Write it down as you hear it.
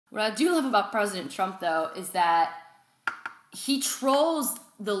What I do love about President Trump, though, is that he trolls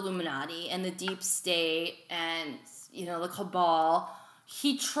the Illuminati and the deep state and, the cabal.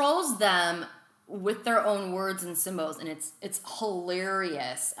 He trolls them with their own words and symbols, and it's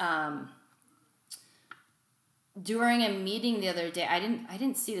hilarious. During a meeting the other day, I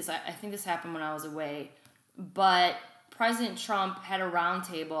didn't see this. I think this happened when I was away, but President Trump had a round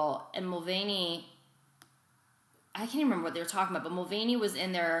table, and Mulvaney, I can't even remember what they were talking about, but Mulvaney was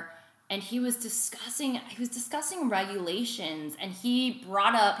in there, and he was discussing regulations, and he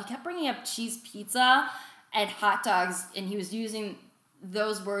kept bringing up cheese pizza and hot dogs, and he was using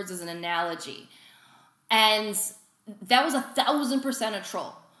those words as an analogy. And that was 1,000% a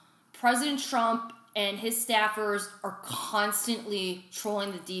troll. President Trump and his staffers are constantly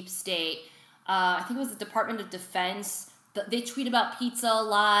trolling the deep state. I think it was the Department of Defense. They tweet about pizza a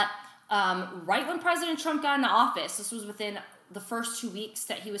lot. Right when President Trump got into office, this was within the first 2 weeks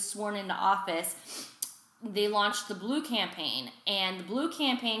that he was sworn into office, they launched the Blue Campaign. And the Blue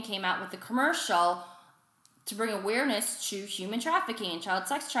Campaign came out with a commercial to bring awareness to human trafficking and child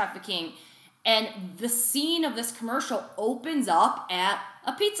sex trafficking. And the scene of this commercial opens up at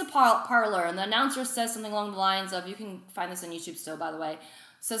a pizza parlor, and the announcer says something along the lines of, you can find this on YouTube still, by the way,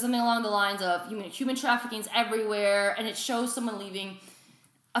 says something along the lines of, human trafficking's everywhere, and it shows someone leaving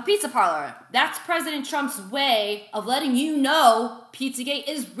a pizza parlor. That's President Trump's way of letting you know Pizzagate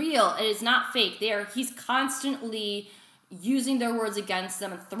is real. It is not fake. He's constantly using their words against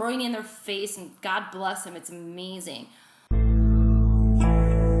them and throwing it in their face, and God bless him. It's amazing.